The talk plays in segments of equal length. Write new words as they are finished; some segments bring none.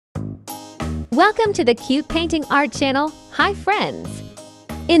Welcome to the Cute Painting Art channel. Hi friends!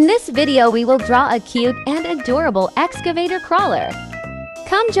 In this video we will draw a cute and adorable excavator crawler.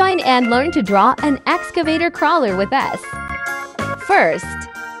 Come join and learn to draw an excavator crawler with us. First,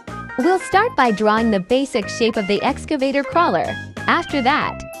 we'll start by drawing the basic shape of the excavator crawler. After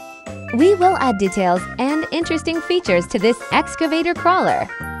that, we will add details and interesting features to this excavator crawler.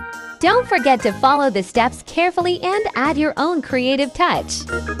 Don't forget to follow the steps carefully and add your own creative touch.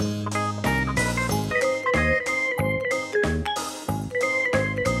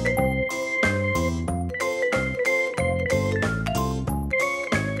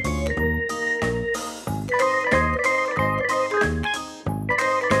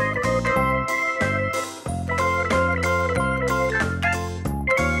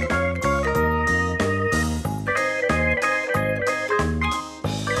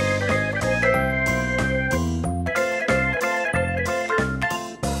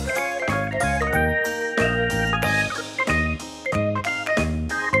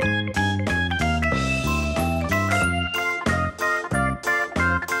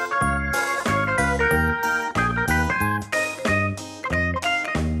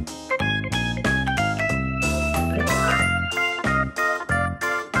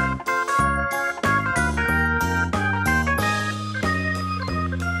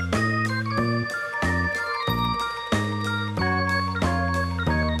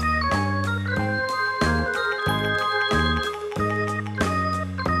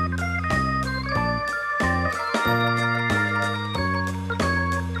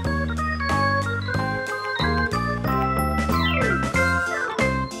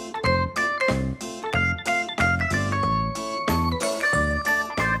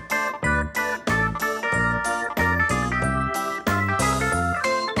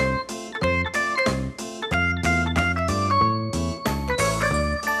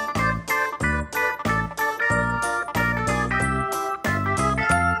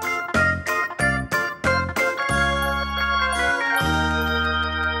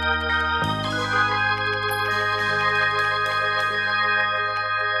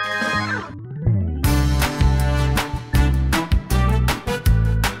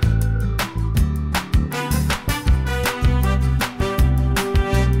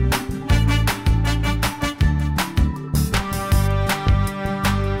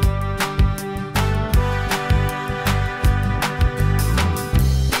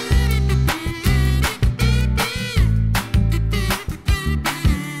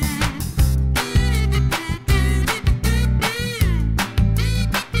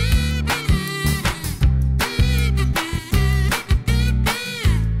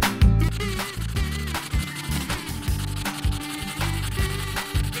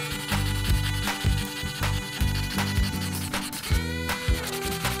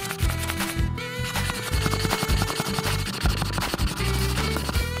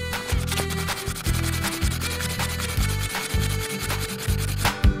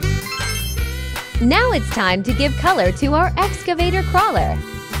 Now it's time to give color to our excavator crawler.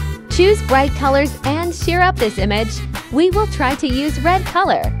 Choose bright colors and cheer up this image. We will try to use red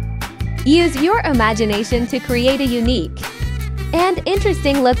color. Use your imagination to create a unique and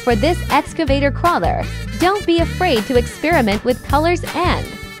interesting look for this excavator crawler. Don't be afraid to experiment with colors and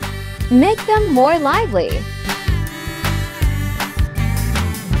make them more lively.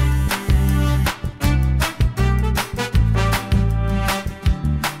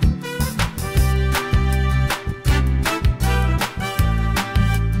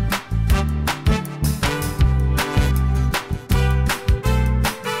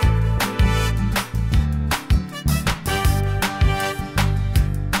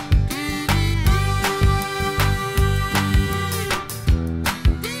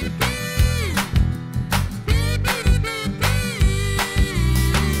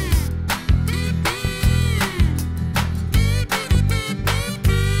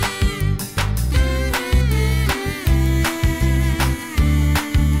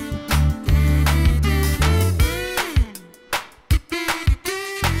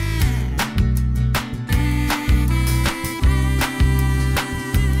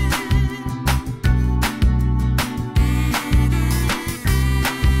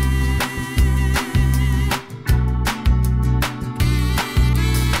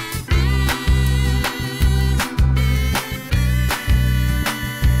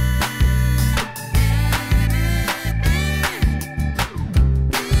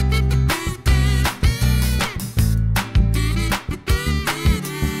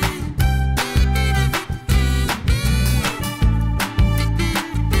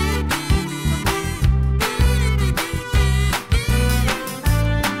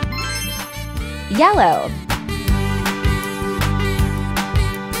 Yellow.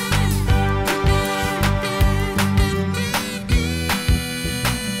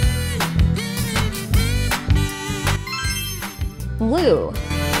 Blue.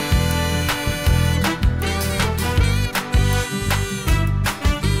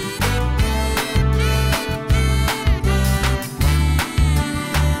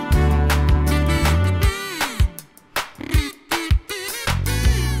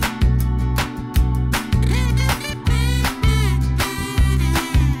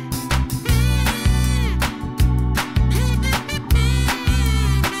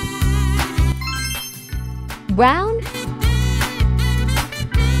 Brown.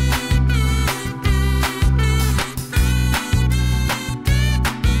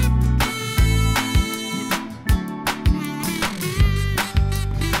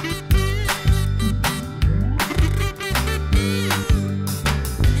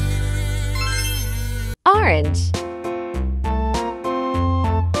 Orange.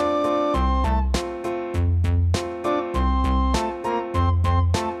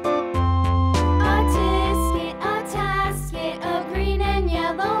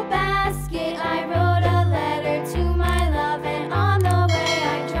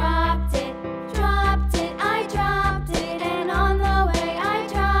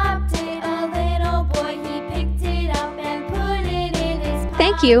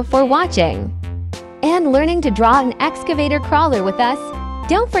 Thank you for watching and learning to draw an excavator crawler with us.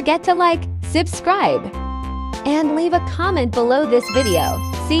 Don't forget to like, subscribe, and leave a comment below this video.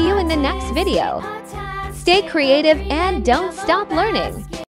 See you in the next video. Stay creative and don't stop learning.